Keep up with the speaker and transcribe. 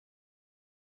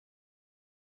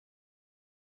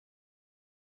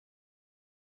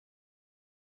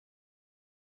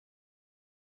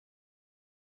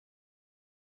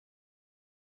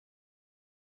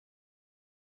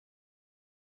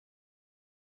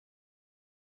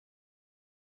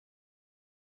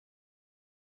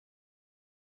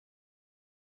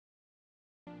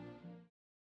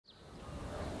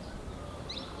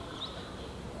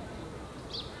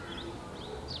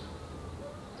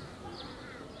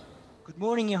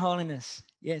morning, Your Holiness.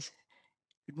 Yes,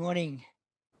 good morning.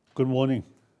 Good morning.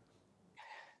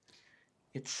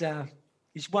 It's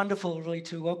wonderful, really,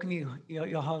 to welcome you,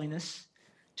 Your Holiness,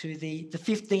 to the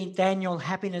 15th Annual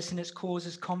Happiness and Its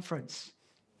Causes Conference.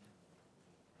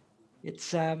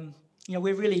 It's,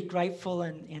 we're really grateful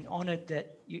and honoured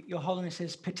that Your Holiness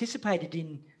has participated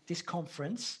in this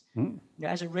conference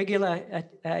as a regular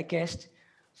guest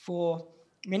for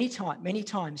many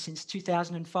times since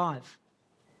 2005.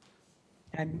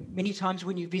 And many times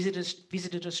when you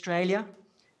visited Australia,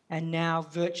 and now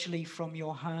virtually from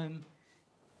your home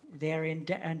there in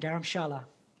Dharamshala.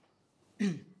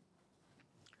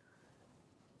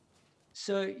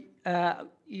 So,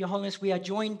 Your Holiness, we are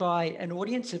joined by an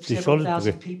audience of several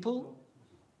thousand people.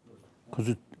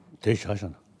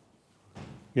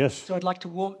 Yes. So I'd like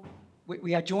to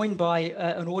we are joined by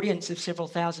an audience of several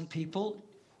thousand people.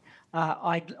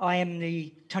 I am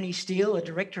Tony Steele, a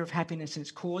Director of Happiness and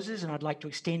Its Causes, and I'd like to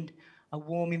extend a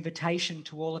warm invitation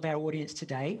to all of our audience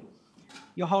today.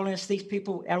 Your Holiness, these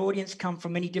people, our audience, come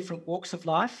from many different walks of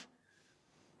life,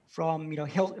 from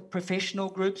health professional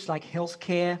groups like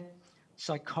healthcare,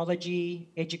 psychology,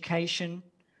 education,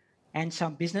 and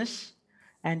some business,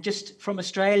 and just from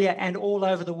Australia and all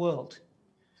over the world.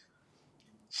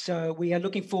 So we are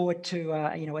looking forward to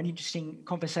an interesting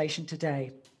conversation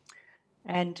today.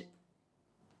 And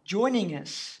joining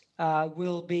us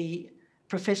will be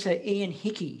Professor Ian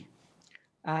Hickey,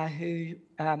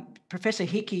 Professor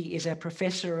Hickey is a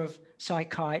professor of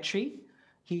psychiatry.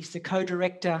 He's the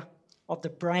co-director of the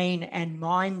Brain and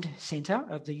Mind Centre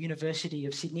of the University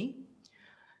of Sydney.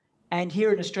 And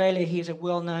here in Australia, he is a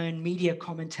well-known media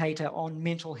commentator on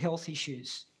mental health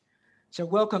issues. So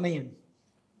welcome, Ian.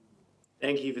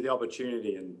 Thank you for the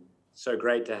opportunity, and so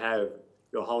great to have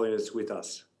Your Holiness with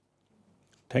us.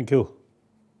 Thank you.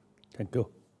 Thank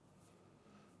you.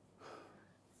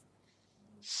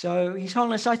 So, His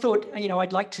Holiness, I thought,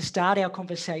 I'd like to start our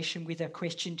conversation with a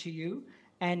question to you,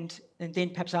 and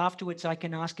then perhaps afterwards I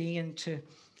can ask Ian to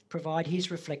provide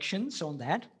his reflections on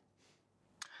that.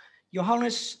 Your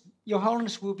Holiness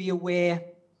will be aware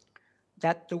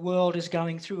that the world is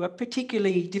going through a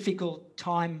particularly difficult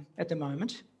time at the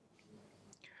moment.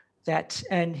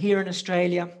 And here in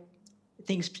Australia,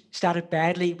 things started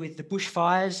badly with the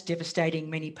bushfires devastating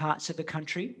many parts of the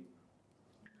country,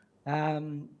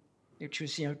 which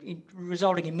was,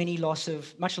 resulting in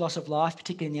much loss of life,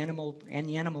 particularly in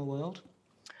the animal world.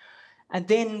 And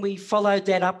then we followed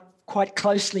that up quite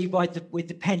closely with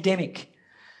the pandemic.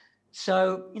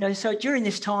 So, so during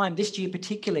this time, this year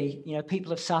particularly,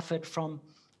 people have suffered from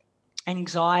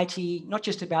anxiety, not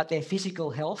just about their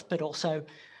physical health, but also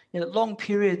long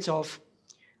periods of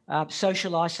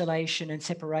social isolation and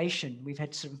separation. We've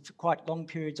had some quite long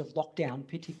periods of lockdown,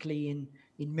 particularly in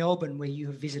Melbourne, where you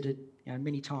have visited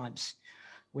many times,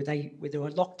 where they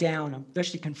were locked down and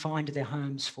virtually confined to their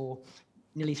homes for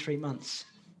nearly 3 months.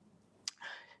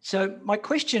 So my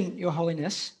question, Your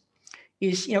Holiness,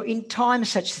 is, in times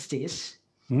such as this,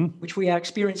 which we are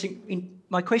experiencing,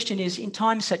 my question is, in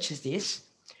times such as this,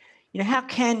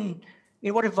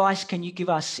 what advice can you give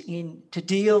us to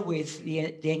deal with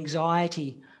the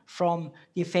anxiety from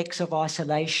the effects of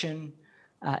isolation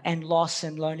and loss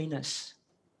and loneliness?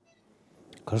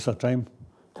 Time.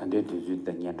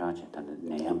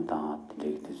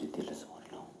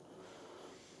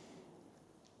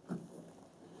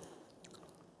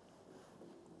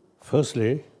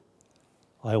 Firstly,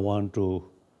 I want to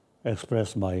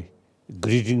express my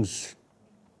greetings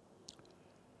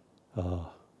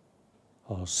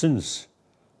since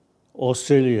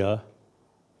Australia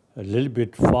a little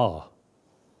bit far.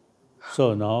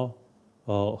 So now,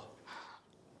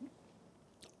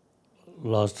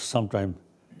 last sometime,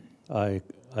 I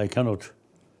cannot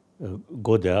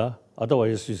go there.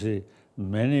 Otherwise, you see,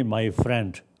 many my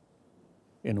friends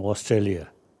in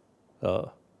Australia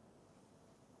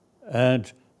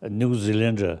and New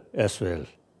Zealander as well.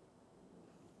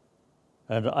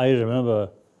 And I remember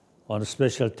one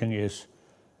special thing is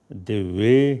the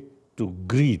way to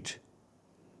greet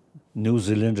New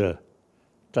Zealander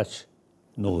touch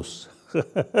nose.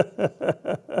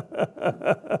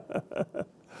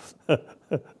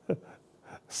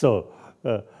 So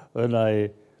when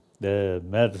I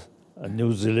met a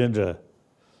New Zealander,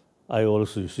 I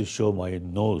also used to show my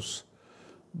nose.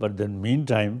 But then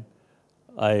meantime,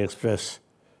 I express,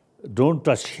 don't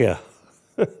touch here.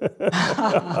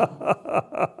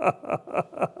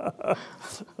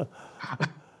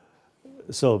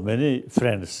 So many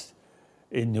friends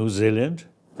in New Zealand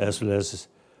as well as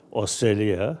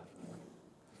Australia.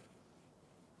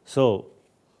 So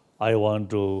I want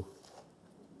to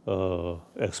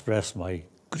express my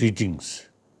greetings.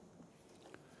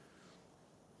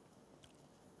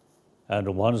 And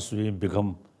once we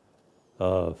become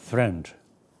a friend,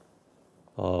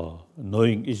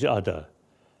 knowing each other,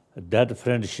 that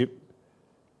friendship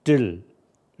still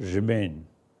remain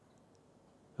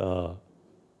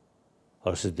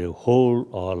as the whole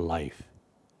our life.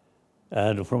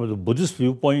 And from the Buddhist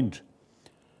viewpoint,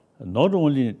 not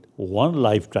only one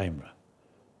lifetime,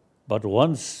 but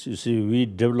once, you see, we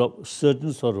develop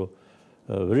certain sort of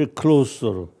very close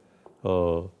sort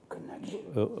of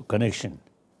connection,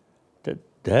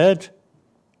 that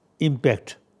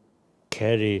impact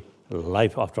carry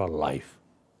life after life.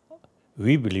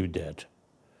 We believe that.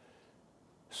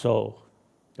 So,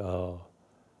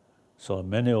 so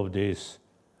many of these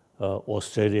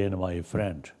Australian, my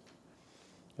friend,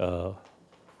 are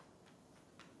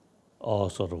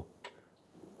sort of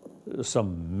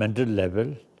some mental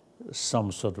level,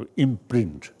 some sort of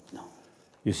imprint. No.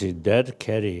 You see, that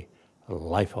carry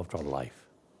life after life.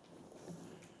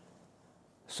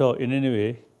 So in any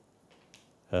way,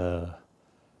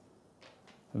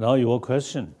 now your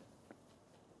question.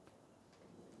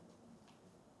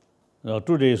 Now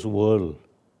today's world,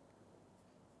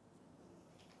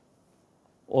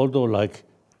 although like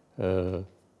due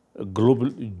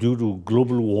to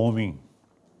global warming,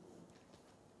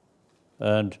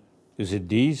 and you see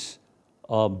these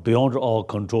are beyond our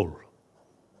control.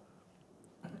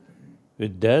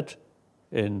 With that,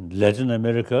 in Latin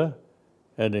America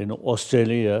and in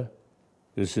Australia,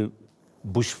 you see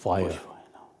bushfire.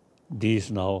 These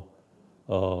now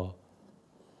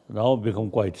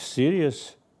become quite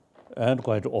serious and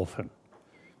quite often.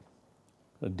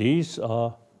 These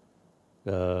are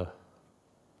the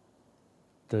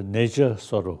nature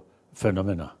sort of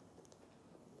phenomena.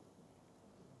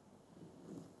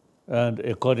 And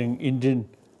according Indian,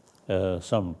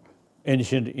 some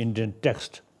ancient Indian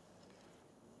text,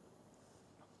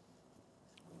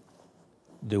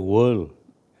 the world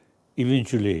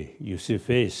eventually, you see,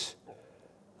 face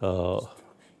the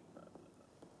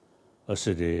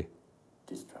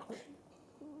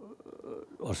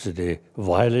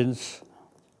violence,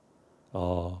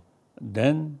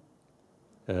 then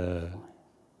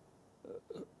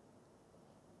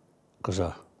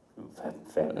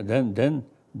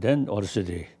then also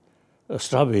the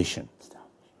starvation,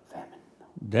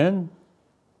 then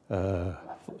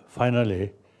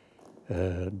finally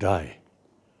die.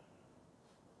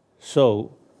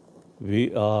 So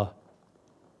we are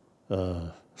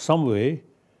some way,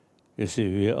 you see,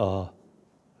 we are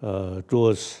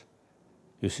towards,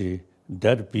 you see,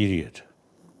 that period.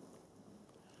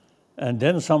 And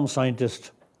then some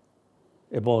scientists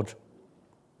about,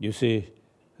 you see,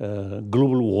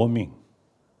 global warming.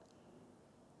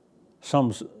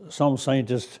 Some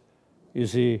scientists, you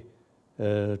see,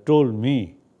 told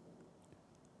me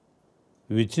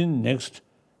within next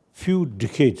few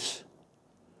decades,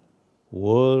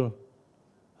 world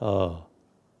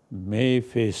may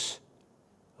face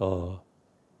too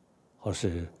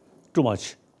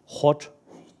much hot,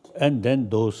 and then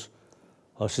those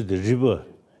the river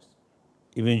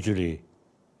eventually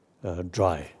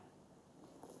dry.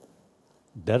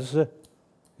 That's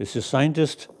it's a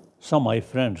scientist. Some my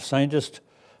friends, scientists,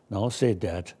 now say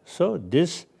that. So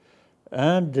this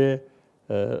and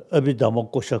Abhidhamma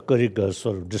Koshakarika's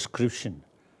sort of description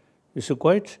is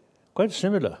quite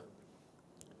similar.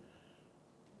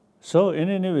 So in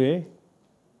any way,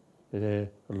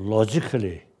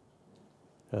 logically,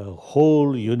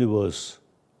 whole universe,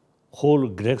 whole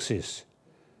galaxies,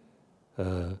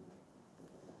 there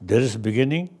is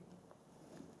beginning.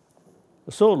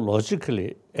 So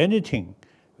logically, anything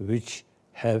which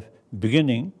have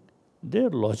beginning, they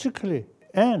logically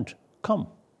end, come.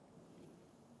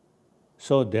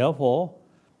 So therefore,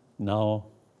 now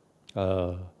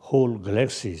whole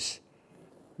galaxies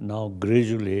now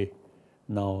gradually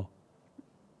now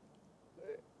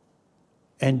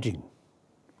ending.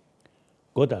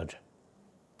 Got that?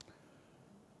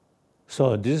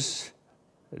 So this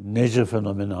nature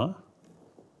phenomena,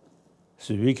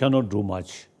 so we cannot do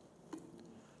much.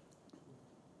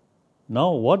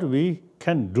 Now what we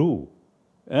can do,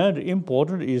 and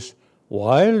important is,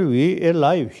 while we are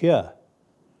alive here,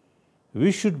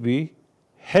 we should be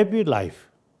happy life,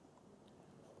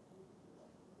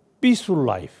 peaceful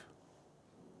life.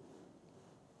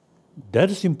 That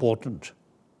is important.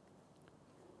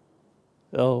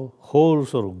 Whole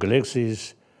sort of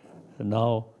galaxies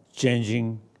now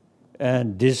changing,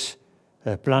 and this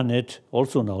planet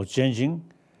also now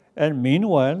changing, and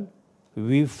meanwhile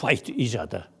we fight each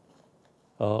other.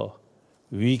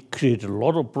 We create a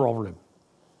lot of problem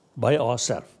by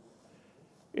ourselves.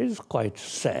 It's quite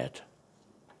sad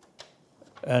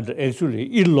and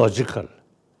actually illogical.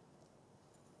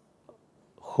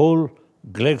 Whole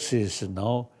galaxy is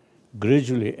now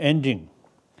gradually ending.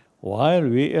 While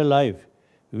we are alive,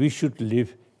 we should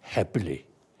live happily,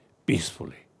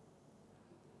 peacefully.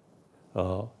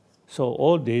 So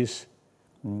all this,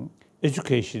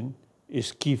 education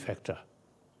is key factor.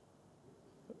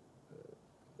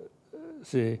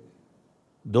 See,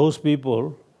 those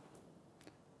people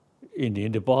in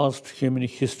the past human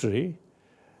history,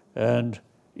 and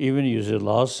even in the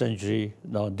last century,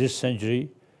 now this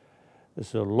century,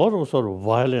 there's a lot of sort of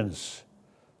violence,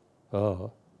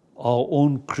 our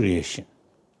own creation.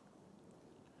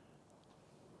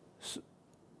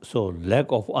 So lack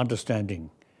of understanding.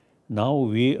 Now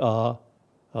we are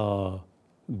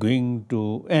going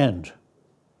to end.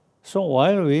 So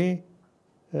while we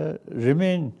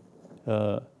remain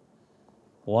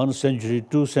 1 century,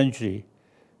 2 century,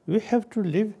 we have to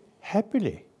live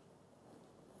happily.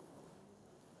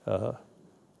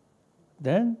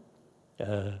 Then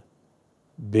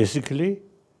basically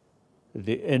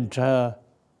the entire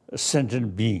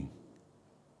sentient being,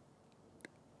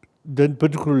 then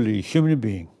particularly human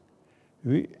being,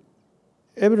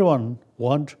 everyone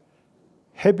want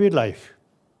happy life.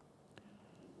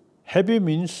 Happy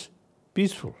means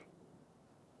peaceful.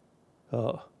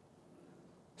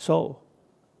 So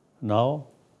now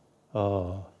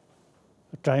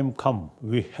time come,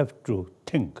 we have to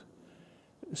think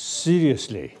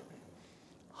seriously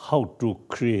how to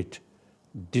create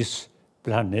this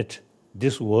planet,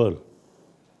 this world,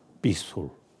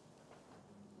 peaceful,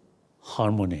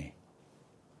 harmony.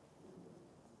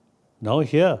 Now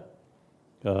here,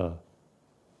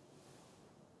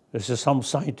 some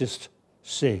scientists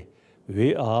say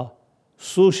we are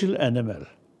social animal.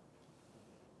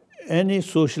 Any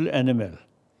social animal,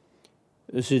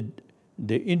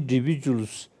 the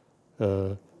individuals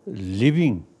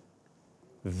living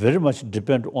very much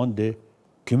depend on the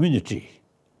community.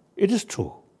 It is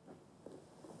true.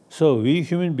 So we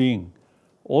human being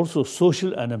also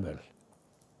social animal.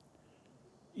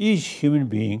 Each human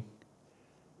being,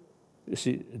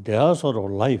 their sort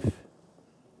of life,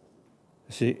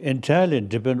 entirely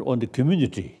depend on the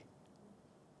community.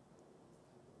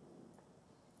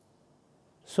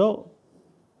 So,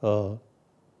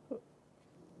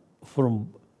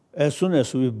 from as soon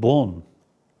as we were born,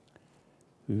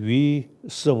 we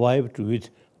survived with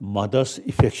mother's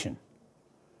affection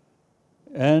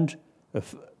and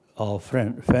our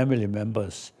family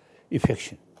members'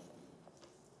 affection.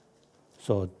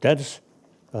 So that's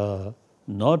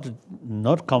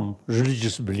not come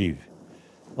religious belief,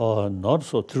 or not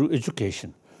so through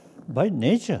education. By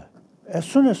nature, as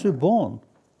soon as we're born,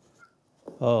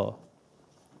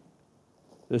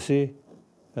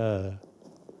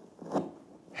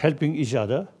 helping each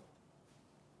other,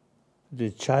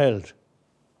 the child,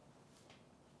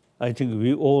 I think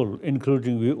we all,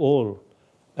 including we all,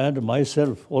 and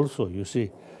myself also,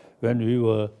 when we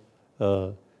were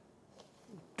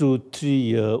 2-3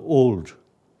 years old,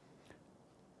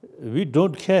 we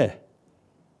don't care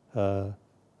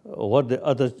what the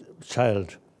other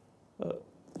child,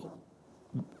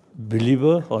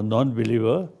 believer or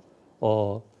non-believer,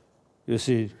 or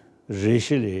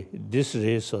racially, this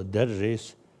race or that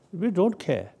race, we don't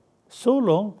care. So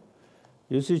long,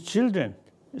 children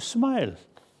smile,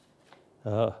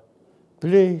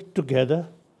 play together,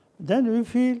 then we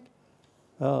feel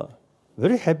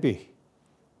very happy.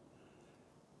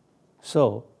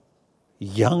 So,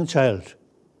 young child,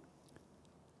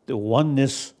 the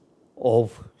oneness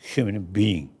of human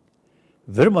being,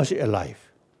 very much alive.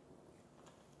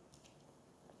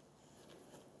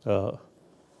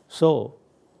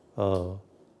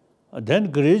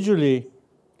 Then gradually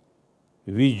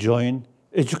we join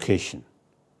education.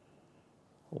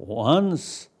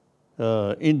 Once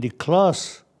in the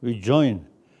class we join,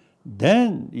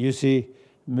 then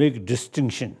make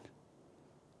distinction.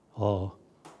 Or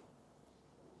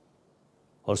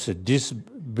say this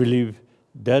belief,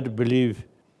 that belief,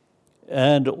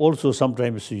 and also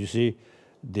sometimes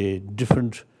the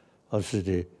different,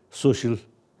 the social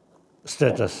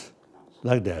status,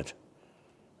 like that.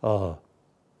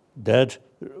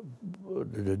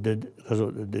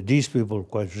 These people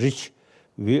quite rich,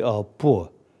 we are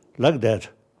poor, like that.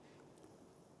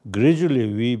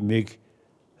 Gradually we make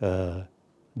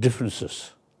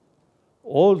differences.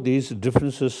 All these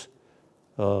differences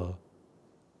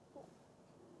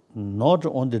not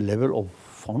on the level of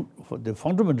the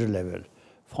fundamental level.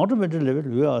 Fundamental level,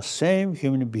 we are same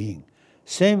human being,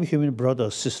 same human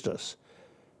brothers, sisters.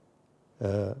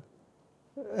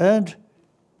 And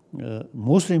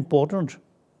most important,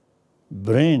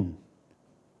 brain.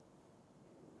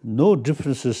 No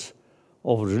differences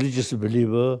of religious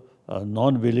believer,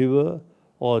 non-believer,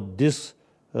 or this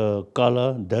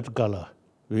color, that color.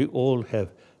 We all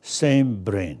have same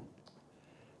brain.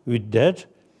 With that,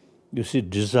 you see,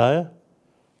 desire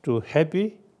to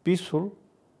happy, peaceful,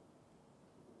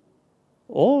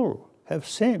 all have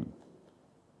same.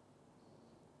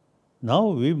 Now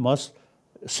we must,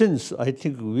 since I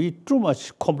think we too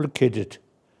much complicated,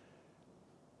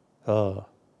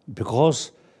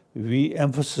 because we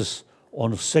emphasis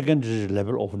on secondary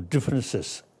level of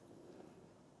differences.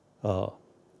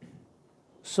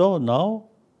 So now,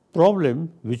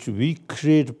 problem which we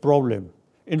create problem,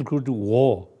 including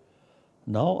war,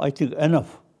 now I think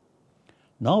enough.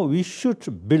 Now we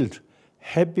should build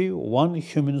happy one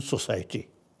human society.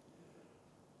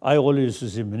 I always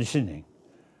is mentioning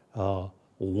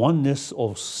oneness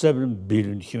of 7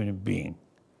 billion human beings.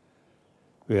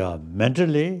 We are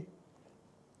mentally,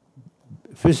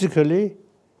 physically,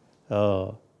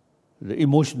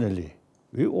 emotionally,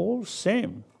 we all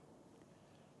same.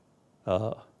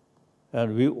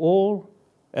 And we all,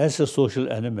 as a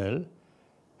social animal,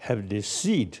 have the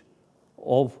seed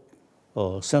of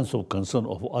sense of concern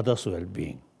of others'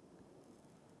 well-being.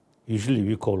 Usually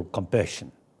we call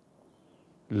compassion,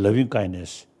 loving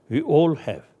kindness. We all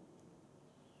have.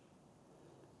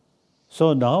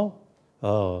 So now,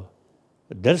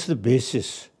 that's the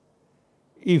basis.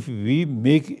 If we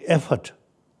make effort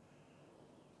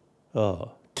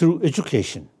through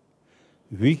education,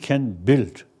 we can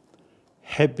build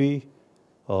happy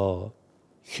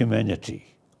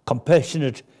humanity,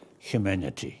 compassionate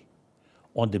humanity,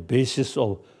 on the basis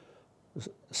of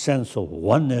sense of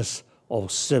oneness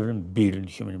of 7 billion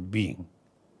human beings.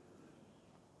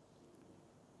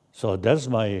 So that's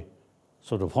my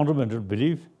sort of fundamental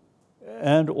belief,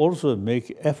 and also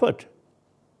make effort.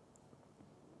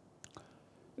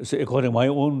 So according to my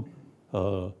own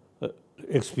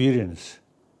experience,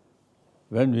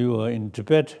 when we were in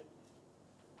Tibet,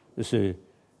 you see,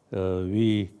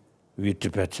 we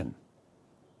Tibetan,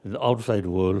 the outside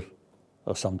world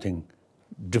or something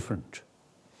different.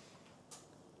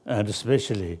 And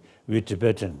especially we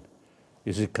Tibetan,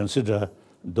 you see, consider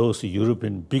those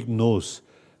European big nose,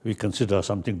 we consider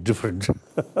something different.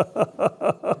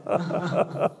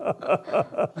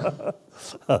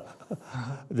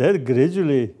 Then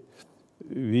gradually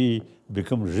we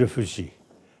become refugee,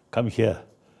 come here,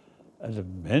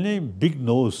 and many big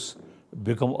nose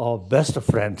become our best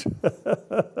friend.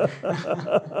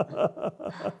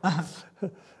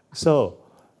 So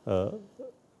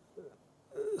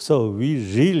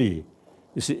we really,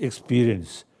 you see,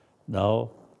 experience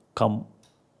now come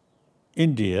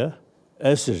India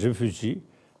as a refugee,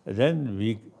 then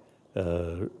we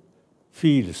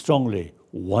feel strongly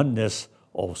oneness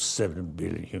of 7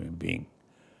 billion human beings,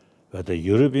 whether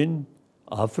European,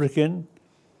 African,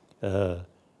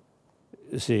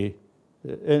 see,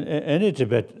 any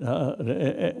Tibet,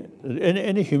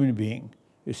 any human being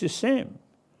is the same.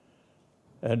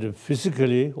 And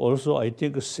physically also, I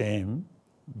think, same,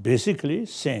 basically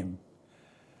same.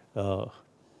 I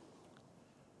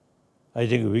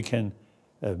think we can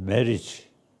marriage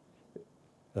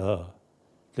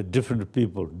the different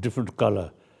people, different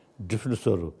color, different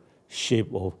sort of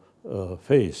shape of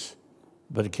face,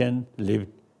 but can live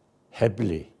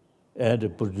happily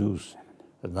and produce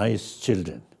nice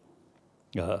children.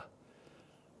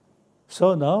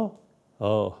 So now,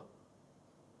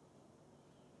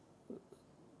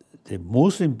 the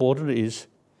most important is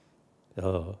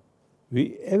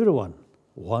everyone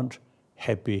want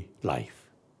happy life.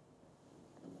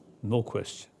 No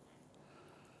question.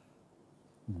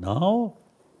 Now,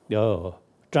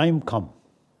 time come.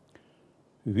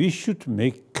 We should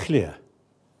make clear,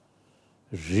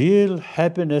 real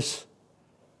happiness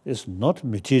is not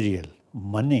material,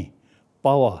 money,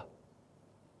 power.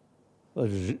 A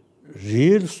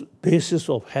real basis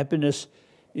of happiness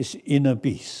is inner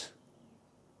peace.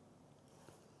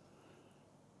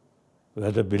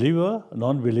 Whether believer,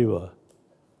 non-believer,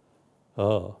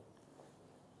 you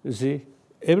see,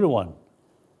 everyone,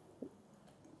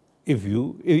 if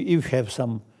you have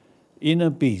some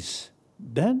inner peace,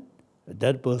 then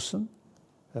that person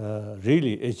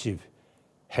really achieve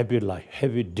happy life,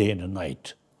 happy day and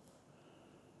night.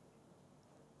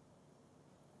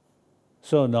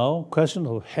 So now, question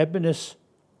of happiness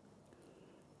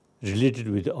related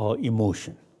with our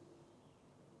emotion.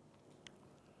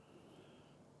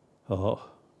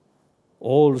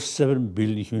 All 7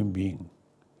 billion human beings,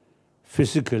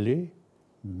 physically,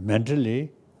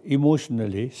 mentally,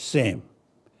 emotionally, same.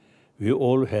 We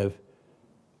all have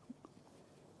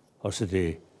also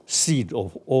the seed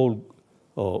of all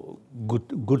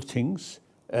good things,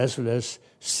 as well as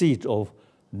seed of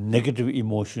negative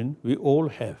emotion, we all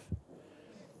have.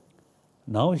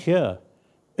 Now here,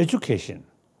 education,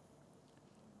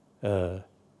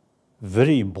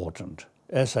 very important.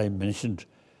 As I mentioned,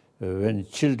 when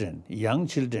children, young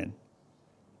children,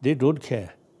 they don't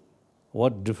care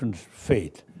what different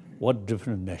faith, what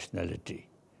different nationality.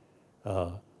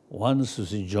 Once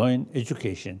you join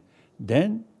education,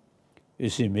 then you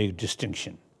see make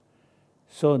distinction.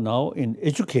 So now in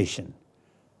education,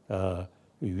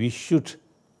 we should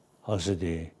also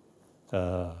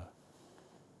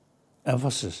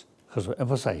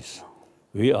emphasize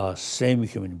we are same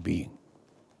human being.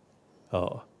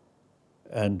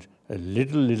 And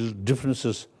little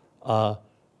differences are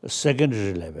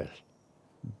secondary level.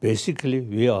 Basically,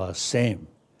 we are same.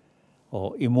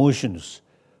 Emotions,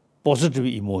 positive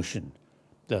emotion,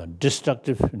 the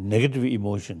destructive, negative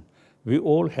emotion, we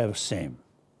all have same.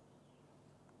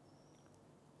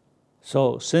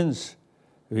 So since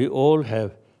we all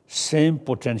have same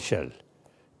potential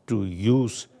to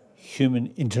use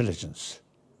human intelligence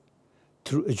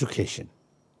through education,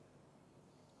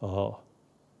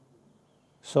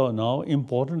 so now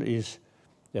important is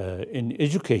in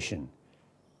education,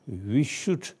 we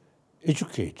should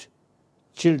educate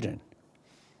children.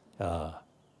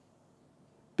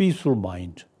 Peaceful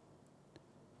mind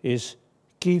is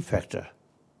key factor.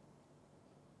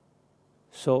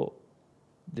 So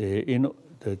the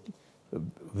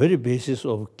very basis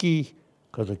of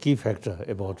the key factor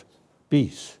about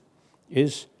peace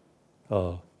is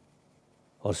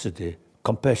also the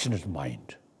compassionate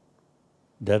mind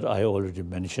that I already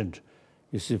mentioned.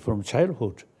 You see, from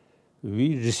childhood,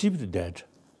 we received that.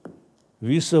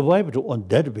 We survived on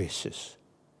that basis.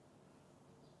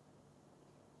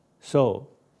 So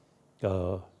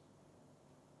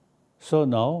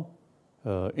now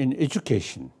in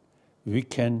education, we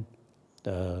can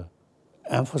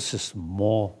emphasize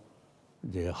more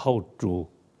how to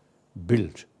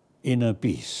build inner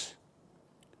peace.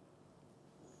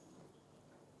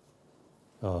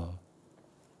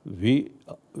 We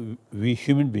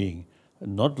human beings,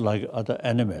 not like other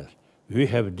animals, we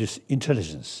have this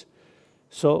intelligence.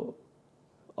 So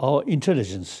our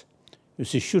intelligence, you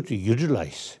see, should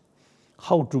utilize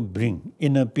how to bring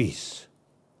inner peace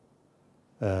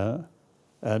and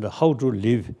how to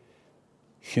live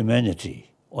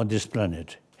humanity on this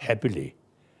planet happily.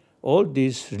 All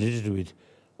these related with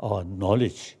our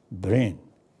knowledge, brain.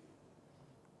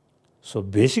 So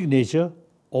basic nature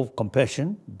of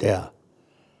compassion there.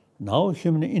 Now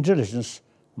human intelligence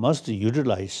must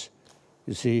utilize,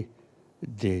 you see,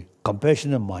 the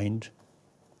compassionate mind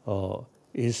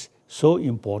is so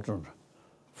important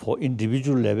for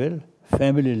individual level,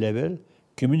 family level,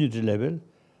 community level,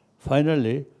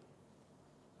 finally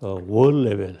world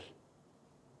level.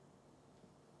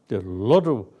 There are a lot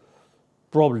of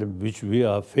problems which we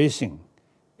are facing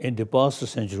in the past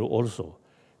century also.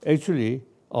 Actually,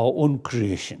 our own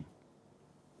creation.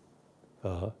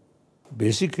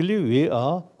 Basically, we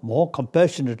are more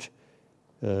compassionate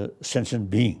sentient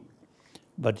being,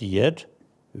 but yet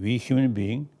we human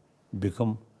beings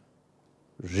become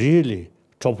really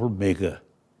troublemaker,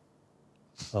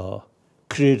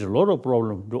 create a lot of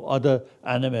problem to other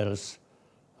animals,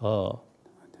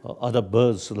 other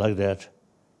birds like that,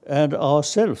 and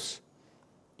ourselves.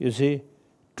 You see,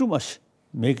 too much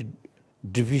make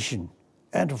division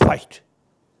and fight.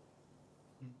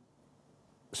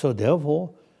 So therefore,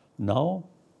 now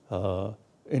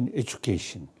in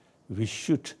education, we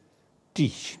should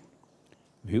teach.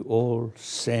 We all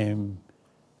same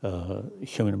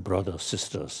human brothers,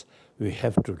 sisters. We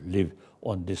have to live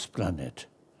on this planet.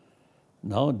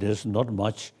 Now there's not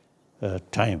much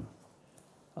time.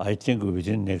 I think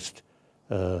within next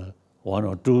 1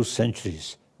 or 2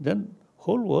 centuries, then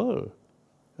whole world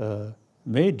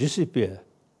may disappear.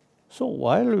 So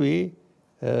while we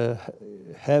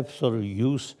have sort of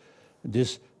used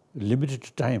this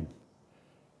limited time,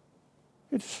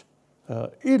 it's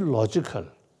illogical,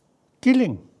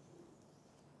 killing,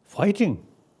 fighting.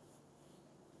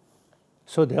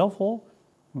 So therefore,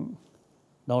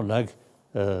 now like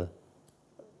I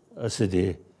said,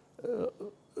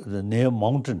 the near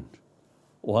mountain,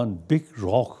 one big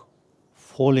rock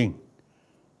falling.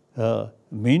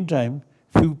 Meantime,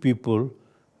 few people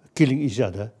killing each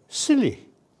other, silly.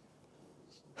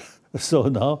 So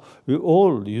now we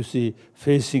all, you see,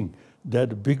 facing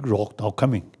that big rock now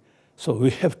coming. So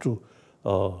we have to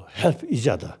help each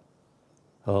other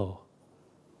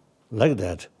like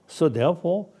that. So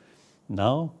therefore,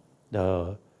 now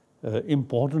the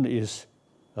important is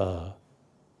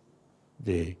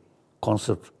the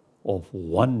concept of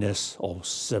oneness of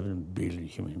 7 billion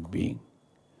human beings.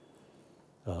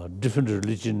 Different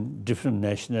religion, different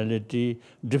nationality,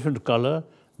 different color,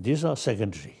 these are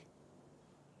secondary.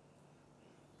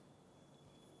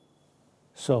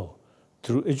 So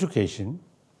through education,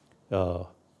 we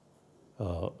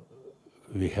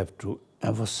have to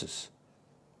emphasize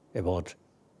about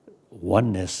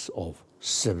oneness of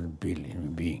 7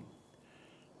 billion beings.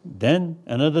 Then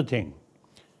another thing,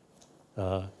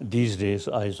 these days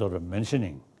I sort of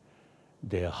mentioning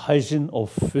the hygiene of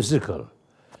physical,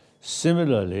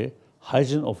 similarly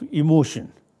hygiene of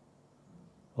emotion.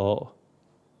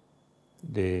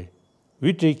 We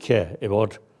take care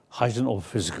about hygiene of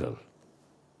physical,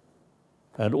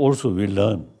 and also we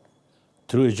learn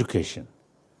through education.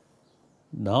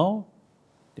 Now,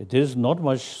 there is not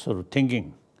much sort of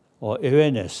thinking or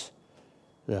awareness,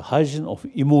 the hygiene of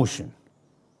emotion.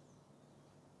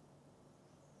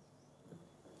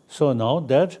 So now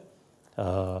that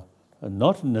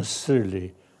not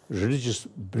necessarily religious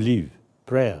belief,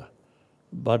 prayer,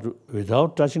 but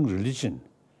without touching religion,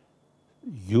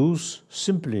 use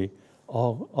simply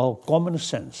our common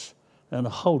sense and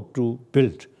how to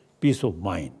build peace of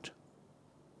mind.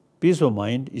 Peace of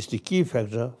mind is the key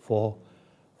factor for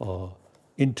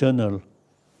internal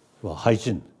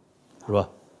hygiene.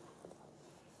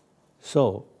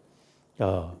 So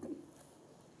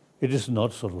it is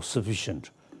not sort of sufficient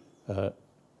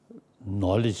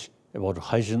knowledge about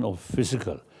hygiene of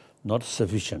physical, not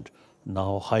sufficient.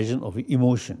 Now hygiene of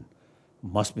emotion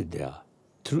must be there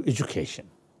through education.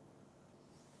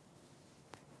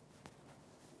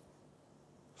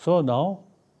 So now,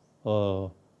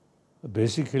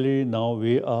 basically now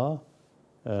we are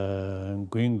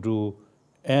going to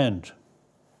end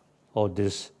of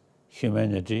this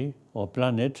humanity or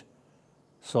planet.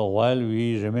 So while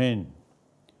we remain,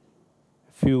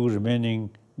 few remaining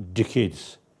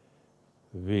decades,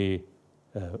 we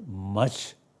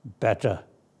much better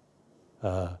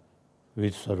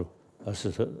with sort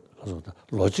of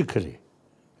logically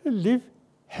live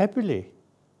happily.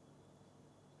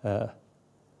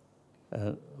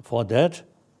 For that,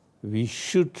 we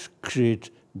should create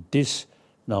this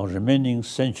now remaining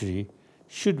century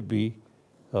should be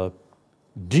a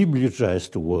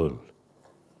demilitarized world,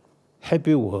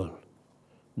 happy world,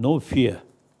 no fear.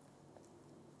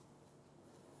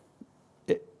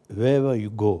 Wherever you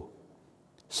go,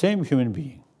 same human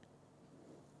being.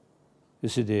 You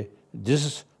see, this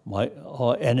is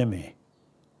our enemy,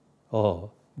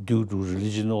 or due to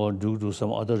religion or due to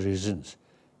some other reasons,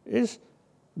 is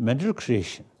mental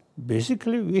creation.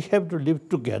 Basically, we have to live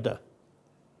together.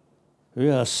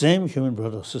 We are same human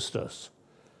brothers, sisters.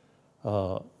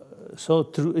 So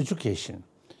through education,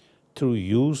 through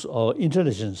use of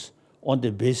intelligence on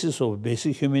the basis of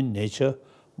basic human nature,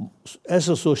 as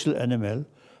a social animal,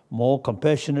 more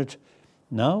compassionate,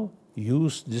 now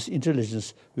use this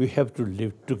intelligence, we have to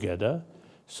live together.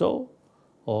 So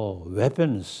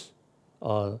weapons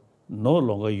are no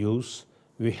longer used.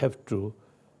 We have to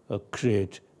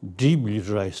create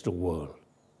demilitarized world.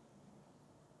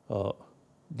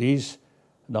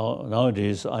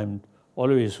 Nowadays, I'm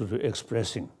always sort of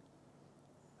expressing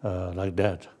like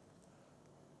that.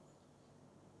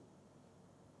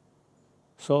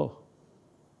 So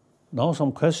now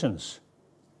some questions.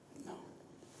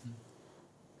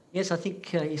 Yes, I think,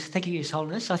 thank you, His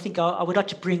Holiness. I think I would like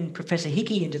to bring Professor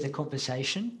Hickey into the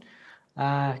conversation.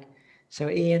 So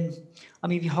Ian, I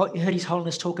mean, you heard His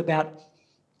Holiness talk about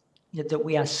that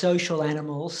we are social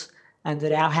animals and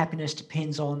that our happiness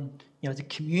depends on the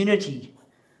community,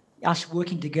 us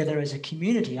working together as a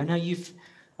community. I know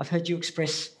I've heard you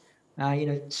express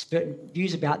certain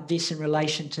views about this in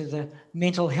relation to the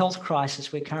mental health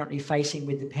crisis we're currently facing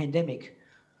with the pandemic.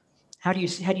 How do you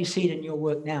see it in your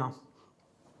work now?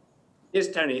 Yes,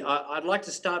 Tony, I'd like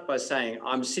to start by saying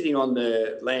I'm sitting on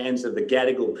the lands of the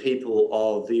Gadigal people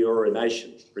of the Eora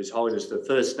Nation, for His Holiness, the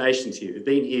First Nations here, who've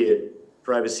been here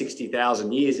for over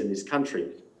 60,000 years in this country.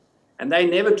 And they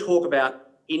never talk about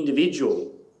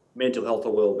individual mental health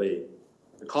or well-being.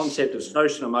 The concept of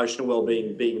social and emotional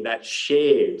well-being being that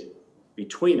shared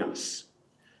between us.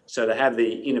 So to have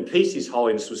the inner peace His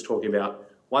Holiness was talking about,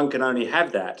 one can only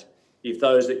have that if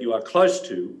those that you are close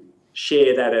to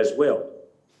share that as well.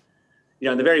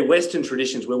 In the very Western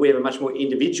traditions where we have a much more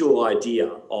individual idea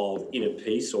of inner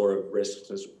peace or of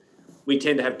restlessness, we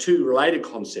tend to have two related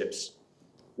concepts.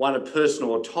 One of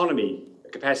personal autonomy, the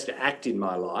capacity to act in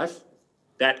my life,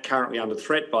 that currently under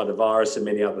threat by the virus and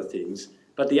many other things,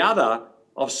 but the other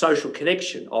of social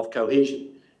connection, of cohesion.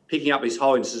 Picking up His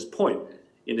Holiness's point,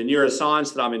 in the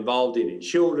neuroscience that I'm involved in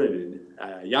children,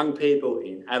 in young people,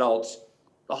 in adults,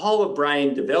 the whole of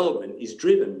brain development is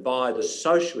driven by the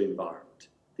social environment,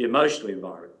 the emotional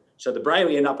environment. So the brain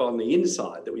we end up on the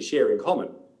inside that we share in common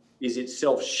is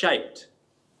itself shaped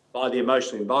by the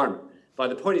emotional environment, by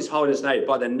the point His Holiness made,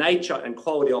 by the nature and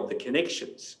quality of the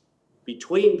connections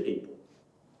between people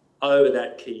over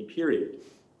that key period.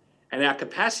 And our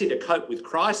capacity to cope with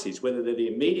crises, whether they're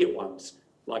the immediate ones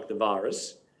like the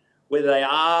virus, whether they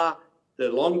are the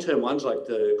long-term ones like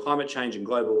the climate change and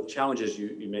global challenges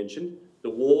you mentioned, the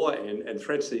war and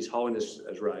threats that His Holiness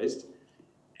has raised,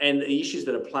 and the issues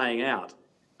that are playing out,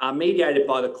 are mediated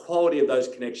by the quality of those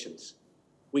connections.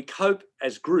 We cope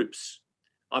as groups.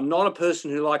 I'm not a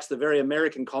person who likes the very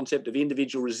American concept of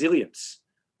individual resilience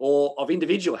or of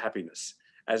individual happiness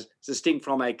as distinct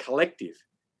from a collective.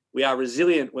 We are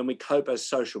resilient when we cope as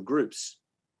social groups.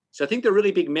 So I think the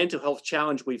really big mental health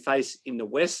challenge we face in the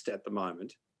West at the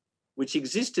moment, which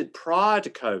existed prior to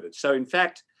COVID. So in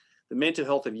fact, the mental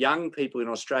health of young people in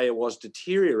Australia was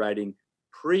deteriorating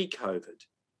pre-COVID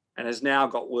and has now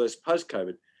got worse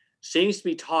post-COVID, seems to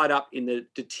be tied up in the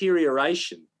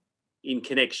deterioration in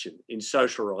connection, in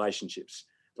social relationships,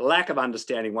 the lack of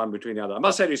understanding one between the other. I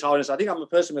must say to His Holiness, I think I'm a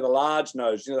person with a large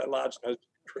nose, you know, that large nose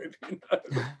group, you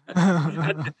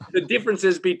know. The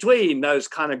differences between those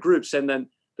kind of groups and then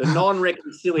the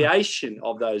non-reconciliation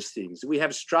of those things. We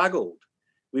have struggled.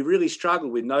 We really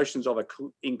struggled with notions of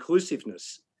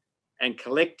inclusiveness and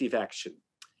collective action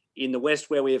in the West,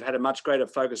 where we have had a much greater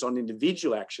focus on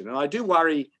individual action. And I do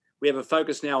worry we have a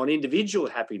focus now on individual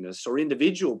happiness or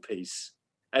individual peace,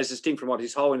 as distinct from what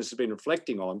His Holiness has been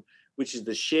reflecting on, which is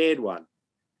the shared one.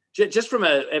 Just from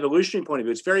an evolutionary point of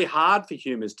view, it's very hard for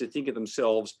humans to think of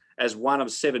themselves as one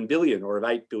of 7 billion or of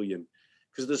 8 billion,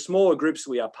 because the smaller groups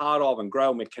we are part of and grow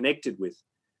and we're connected with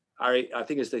are, I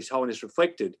think, as His Holiness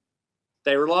reflected,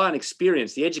 they rely on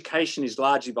experience. The education is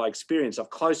largely by experience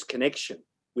of close connection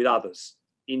with others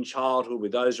in childhood,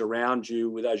 with those around you,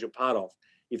 with those you're part of.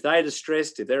 If they're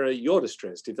distressed, you're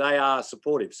distressed, if they are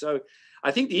supportive. So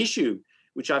I think the issue,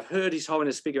 which I've heard His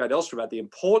Holiness speak about elsewhere, about the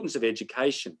importance of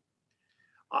education,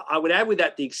 I would add with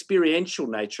that the experiential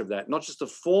nature of that, not just the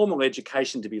formal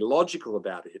education to be logical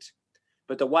about it,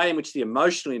 but the way in which the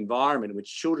emotional environment in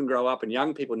which children grow up and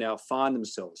young people now find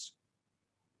themselves.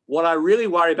 What I really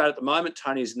worry about at the moment,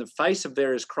 Tony, is in the face of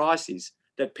various crises,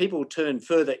 that people turn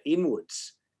further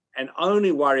inwards and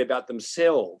only worry about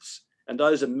themselves and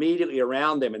those immediately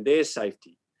around them and their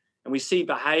safety. And we see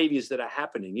behaviours that are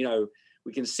happening. You know,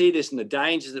 we can see this in the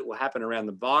dangers that will happen around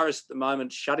the virus at the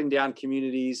moment, shutting down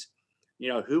communities, you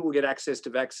know, who will get access to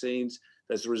vaccines.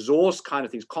 There's resource kind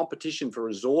of things, competition for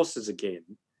resources again,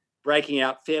 breaking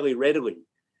out fairly readily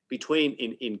between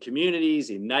in communities,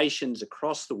 in nations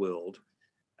across the world,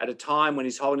 at a time when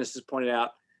His Holiness has pointed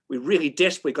out we really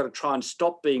desperately got to try and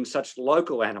stop being such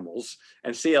local animals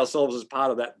and see ourselves as part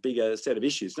of that bigger set of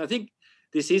issues. And I think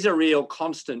this is a real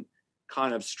constant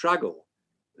kind of struggle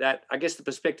that, I guess the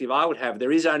perspective I would have,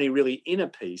 there is only really inner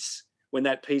peace when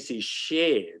that peace is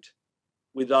shared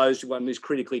with those who one is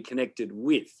critically connected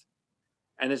with.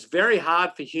 And it's very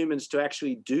hard for humans to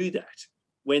actually do that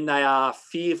when they are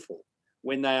fearful,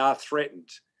 when they are threatened,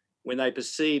 when they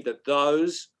perceive that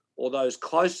those or those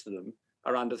close to them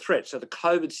are under threat. So the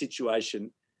COVID situation,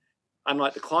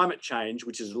 unlike the climate change,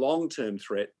 which is a long-term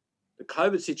threat, the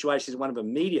COVID situation is one of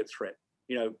immediate threat.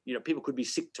 You know, people could be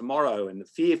sick tomorrow, and the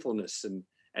fearfulness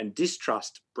and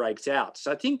distrust breaks out.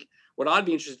 So I think what I'd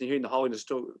be interested in hearing the Holiness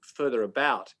talk further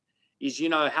about is, you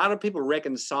know, how do people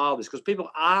reconcile this? Because people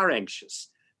are anxious,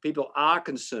 people are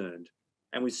concerned,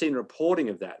 and we've seen reporting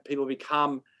of that. People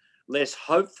become less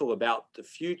hopeful about the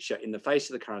future in the face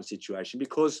of the current situation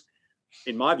because,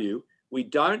 in my view, we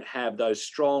don't have those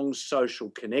strong social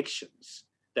connections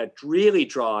that really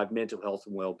drive mental health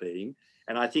and well-being.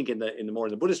 And I think in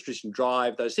the Buddhist tradition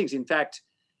drive those things. In fact,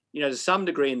 you know, to some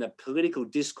degree in the political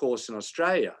discourse in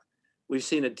Australia, we've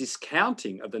seen a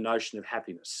discounting of the notion of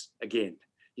happiness again,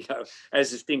 you know,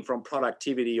 as distinct from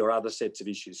productivity or other sets of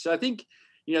issues. So I think,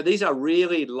 you know, these are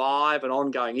really live and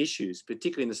ongoing issues,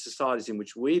 particularly in the societies in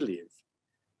which we live,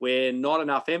 where not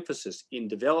enough emphasis in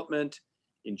development,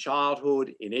 in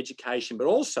childhood, in education, but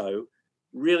also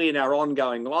really in our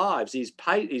ongoing lives is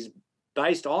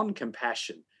based on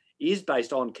compassion, is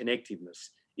based on connectiveness,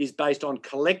 is based on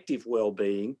collective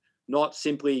well-being, not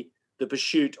simply the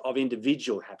pursuit of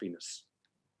individual happiness.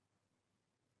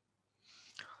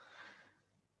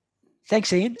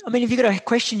 Thanks, Ian. I mean, have you got a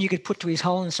question you could put to His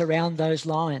Holiness around those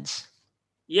lines?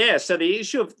 Yeah, so the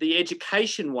issue of the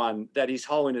education one that His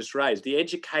Holiness raised, the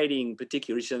educating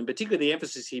particular issue, and particularly the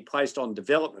emphasis he placed on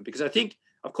development, because I think,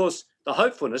 of course, the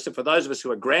hopefulness, and for those of us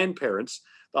who are grandparents,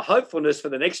 the hopefulness for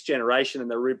the next generation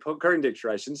and the recurring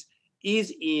generations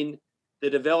is in the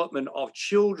development of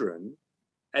children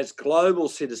as global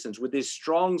citizens with this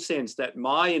strong sense that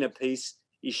my inner peace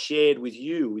is shared with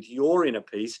you, with your inner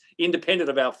peace, independent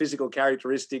of our physical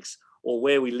characteristics or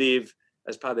where we live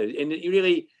as part of it. And you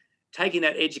really, taking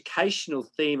that educational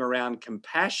theme around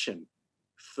compassion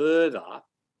further,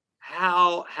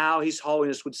 how His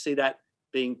Holiness would see that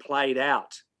being played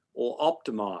out or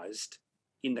optimized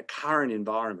in the current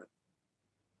environment.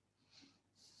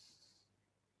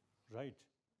 Right.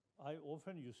 I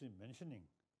often use mentioning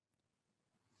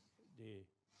the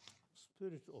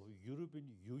spirit of European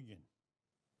Union.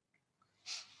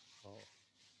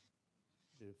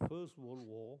 The First World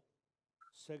War,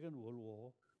 Second World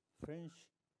War, French,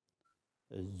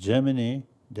 Germany,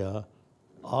 the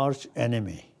arch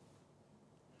enemy.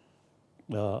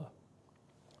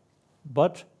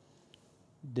 But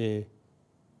the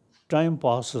time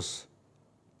passes,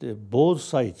 the both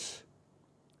sides,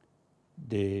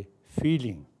 the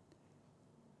feeling,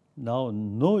 now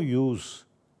no use.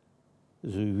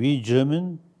 We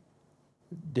German,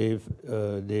 the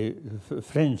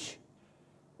French,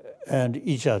 and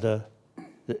each other,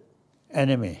 the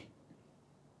enemy.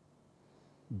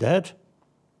 That,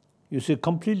 you see,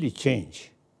 completely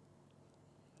change.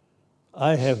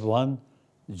 I have one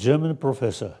German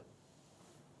professor.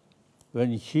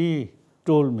 When he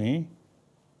told me,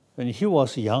 when he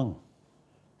was young,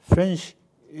 French,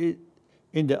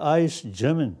 in the eyes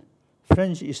German,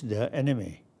 French is their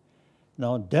enemy.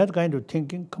 Now that kind of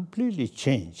thinking completely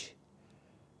changed.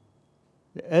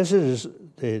 As it is,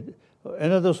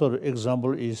 another sort of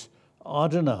example is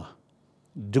Adana,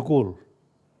 de Gaulle.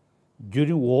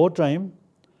 During wartime,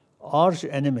 arch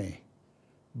enemy.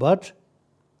 But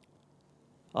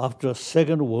after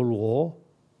Second World War,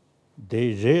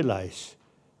 they realized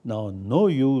now no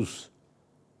use,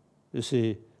 you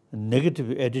see,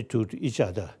 negative attitude to each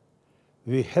other.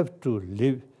 We have to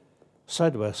live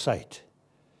side by side.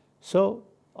 So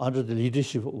under the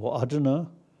leadership of Adana,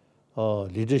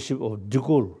 leadership of de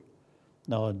Gaulle,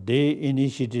 now they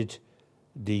initiated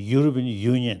the European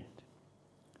Union.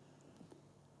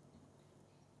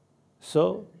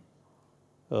 So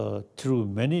through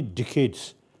many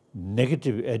decades,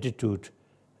 negative attitude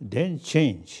then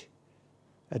change.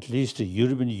 At least the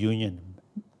European Union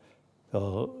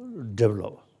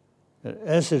develop.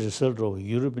 As a result of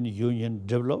European Union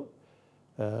develop,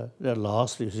 the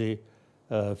last, you see,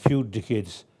 few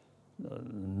decades,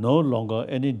 no longer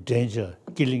any danger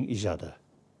killing each other.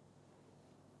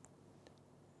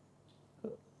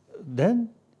 Then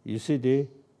you see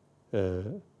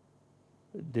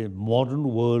the modern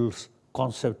world's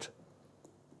concept,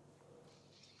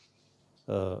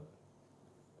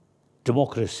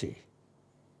 democracy.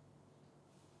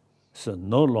 So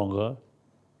no longer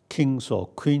kings or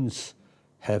queens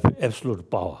have absolute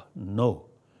power. No.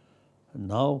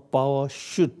 Now power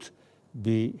should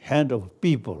be hand of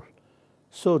people.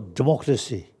 So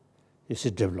democracy is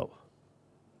developed.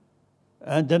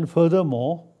 And then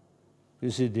furthermore,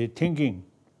 you see the thinking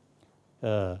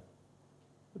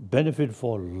benefit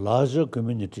for larger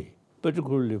community,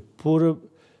 particularly poorer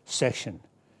section.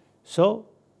 So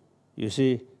you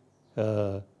see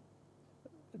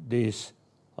this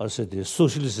also the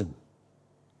socialism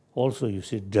also you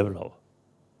see develop.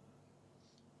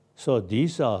 So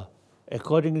these are,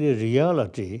 according to the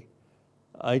reality,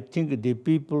 I think the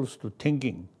people's to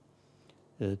thinking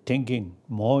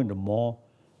more and more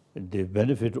the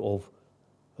benefit of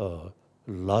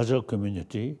larger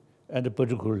community and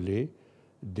particularly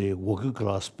the working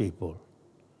class people.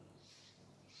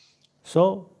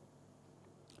 So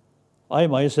I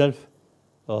myself,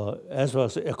 as far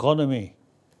as the economy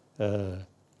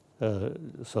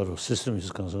sort of system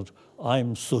is concerned,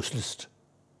 I'm socialist.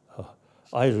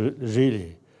 I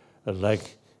really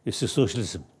like it's a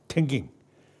socialism thinking.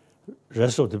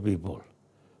 Rest of the people,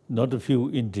 not a few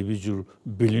individual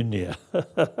billionaire.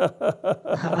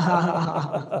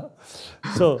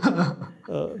 So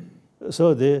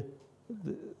the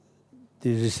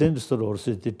recent sort of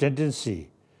also the tendency,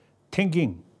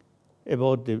 thinking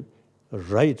about the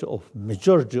right of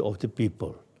majority of the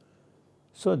people.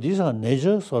 So these are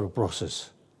nature sort of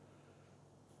process.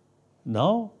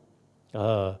 Now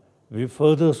we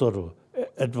further sort of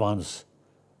advance.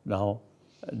 Now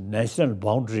national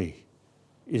boundary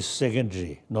is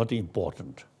secondary, not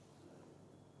important.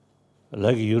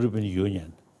 Like European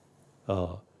Union.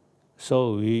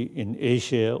 So we in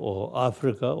Asia or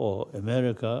Africa or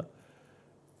America,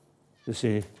 you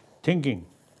see, thinking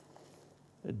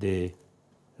the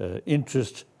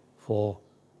interest for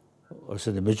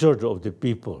also the majority of the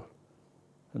people,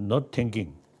 not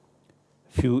thinking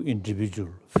few individual,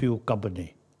 few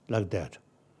company, like that.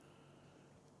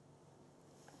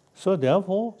 So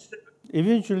therefore,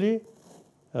 eventually,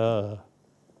 and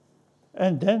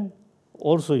then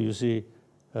also you see,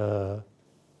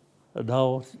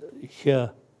 now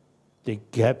here the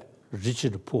gap rich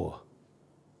and poor,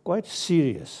 quite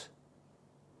serious.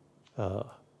 So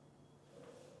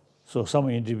some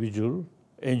individual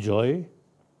enjoy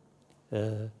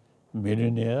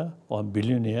millionaire or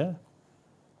billionaire.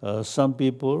 Some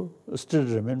people still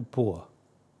remain poor.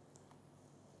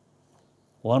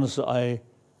 Once I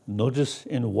noticed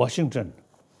in Washington,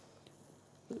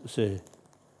 say,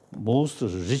 most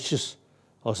richest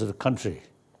of the country,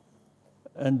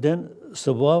 and then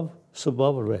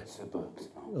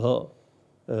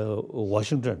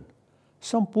Washington,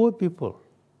 some poor people,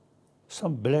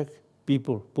 some black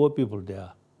people, poor people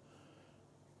there.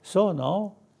 So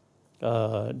now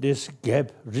this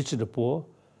gap, rich and poor,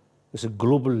 is a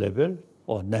global level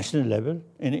or national level.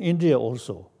 In India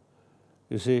also,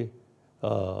 you see,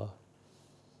 the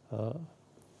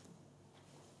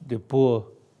poor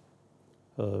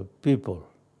people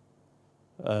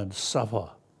and suffer,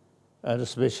 and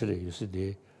especially you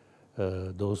see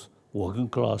those working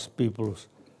class people,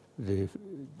 the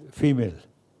female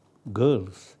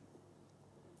girls.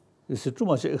 It's too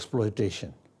much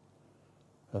exploitation.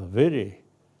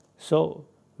 So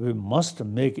we must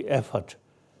make effort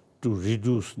to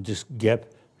reduce this gap,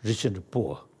 rich and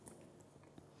poor.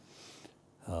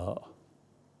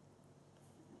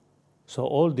 So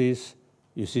all this,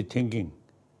 you see, thinking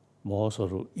more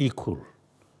sort of equal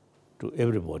to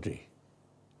everybody.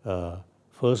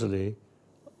 Firstly,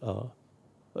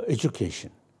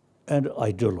 education and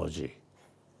ideology.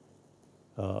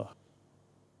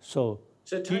 So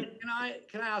Tony,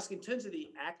 can I ask, in terms of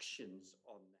the actions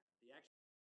on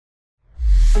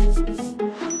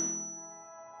that?